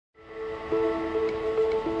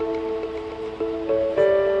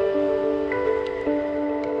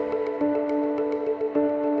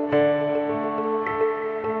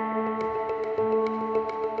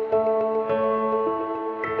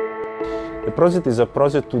procede is a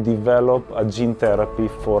project to develop a gene therapy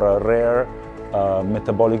for a rare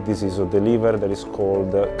metabolic disease of the liver that is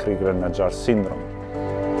called Crigler Najjar syndrome.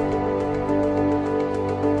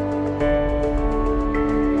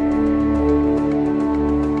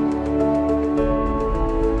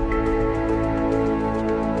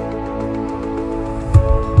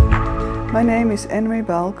 My name is Anne-Marie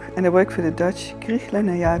Balk and I work for the Dutch Crigler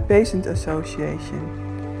Najjar Patient Association.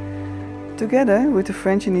 Together with the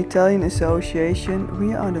French and Italian Association,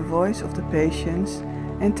 we are the voice of the patients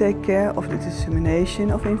and take care of the dissemination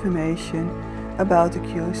of information about the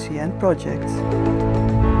CureCN project.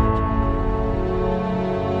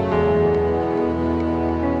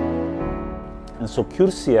 And so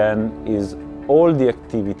CureCN is all the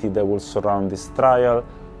activity that will surround this trial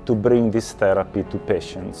to bring this therapy to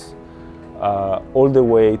patients. All the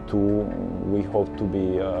way to, we hope to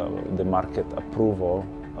be the market approval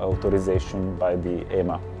authorization by the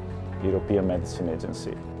EMA, European Medicine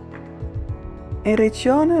Agency. In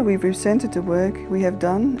Regione, we presented the work we have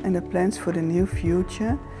done and the plans for the near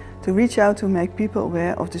future to reach out to make people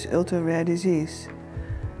aware of this ultra-rare disease.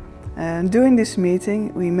 During this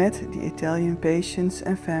meeting, we met the Italian patients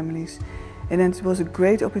and families, and it was a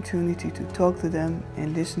great opportunity to talk to them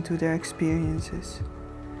and listen to their experiences.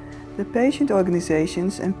 The patient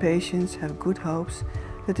organizations and patients have good hopes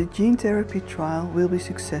that the gene therapy trial will be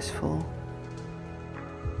successful.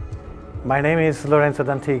 My name is Lorenzo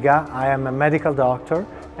D'Antiga. I am a medical doctor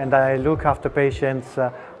and I look after patients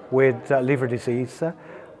with liver disease.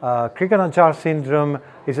 Crigler Najjar syndrome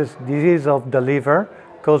is a disease of the liver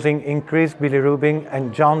causing increased bilirubin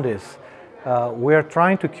and jaundice. We are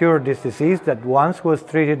trying to cure this disease that once was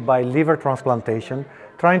treated by liver transplantation,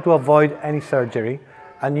 trying to avoid any surgery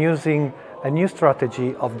and using a new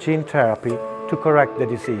strategy of gene therapy to correct the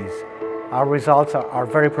disease. Our results are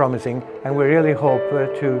very promising and we really hope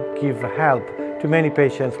to give help to many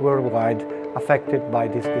patients worldwide affected by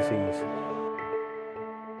this disease.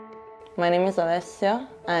 My name is Alessia,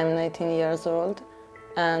 I'm 19 years old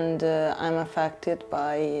and I'm affected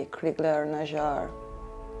by Crigler Najjar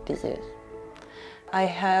disease. I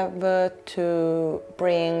have to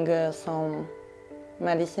bring some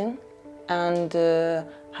medicine and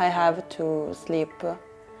I have to sleep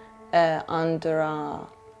under a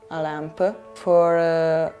lamp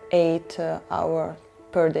for 8 hours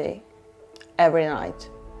per day, every night.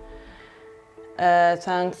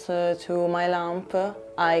 Thanks to my lamp,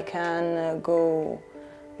 I can go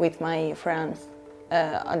with my friends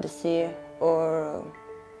at the sea or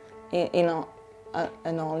in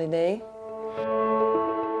an holiday.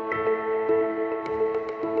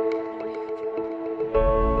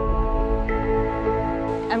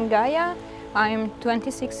 I'm Gaia, I'm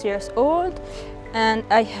 26 years old and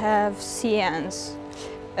I have CNs,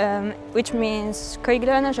 which means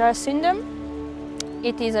Crigler Najjar syndrome.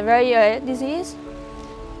 It is a very rare disease.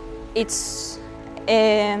 It's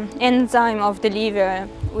an enzyme of the liver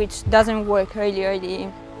which doesn't work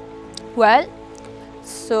really well.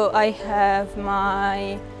 So I have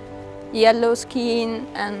my yellow skin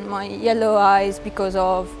and my yellow eyes because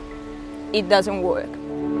of it doesn't work.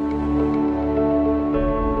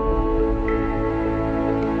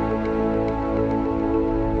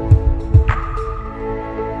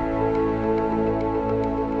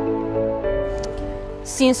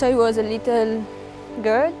 Since I was a little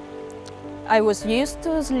girl, I was used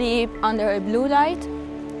to sleep under a blue light,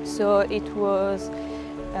 so it was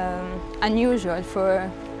unusual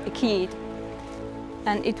for a kid.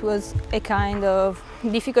 And it was a kind of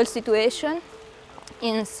difficult situation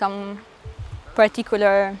in some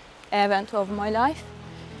particular event of my life,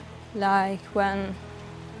 like when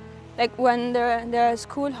there are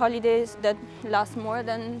school holidays that last more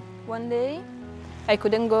than one day. I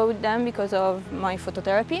couldn't go with them because of my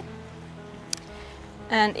phototherapy.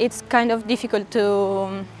 And it's kind of difficult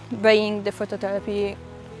to bring the phototherapy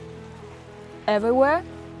everywhere.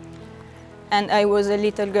 And I was a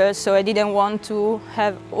little girl, so I didn't want to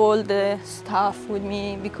have all the stuff with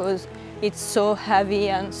me because it's so heavy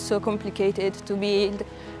and so complicated to build.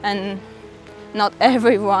 And not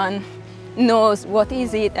everyone knows what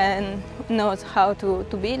is it and knows how to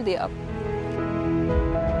build it up.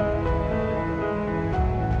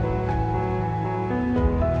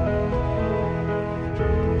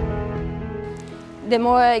 The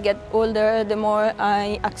more I get older, the more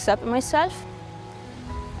I accept myself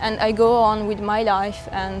and I go on with my life.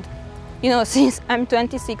 And you know, since I'm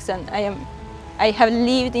 26 and I have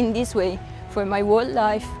lived in this way for my whole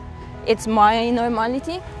life, it's my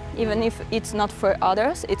normality, even if it's not for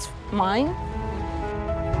others, it's mine.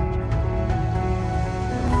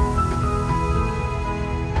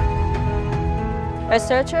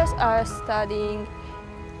 Researchers are studying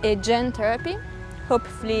a gene therapy.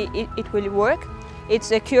 Hopefully it will work.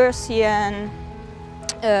 It's a CureCN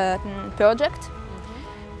project,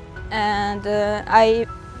 and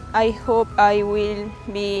I hope I will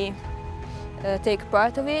be take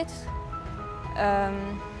part of it.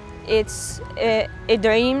 It's a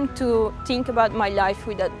dream to think about my life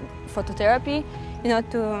without phototherapy, you know,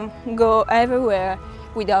 to go everywhere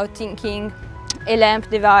without thinking a lamp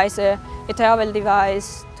device, a travel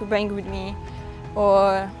device to bring with me,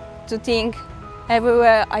 or to think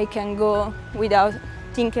everywhere I can go without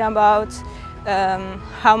thinking about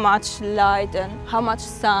how much light and how much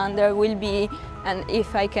sun there will be, and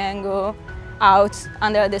if I can go out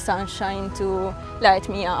under the sunshine to light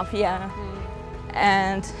me up, yeah.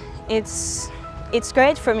 And it's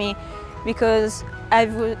great for me because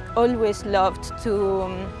I've always loved to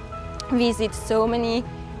visit so many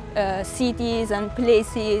cities and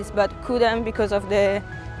places, but couldn't because of the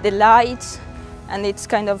light, and it's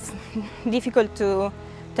kind of difficult to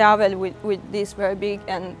travel with this very big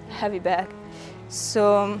and heavy bag.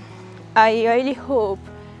 So I really hope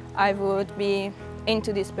I would be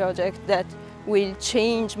into this project that will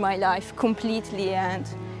change my life completely and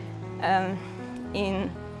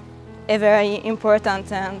in a very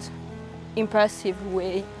important and impressive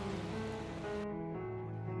way.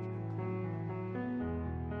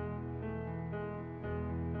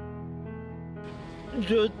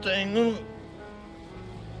 Yo tengo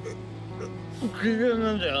Crigler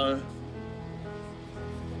Najjar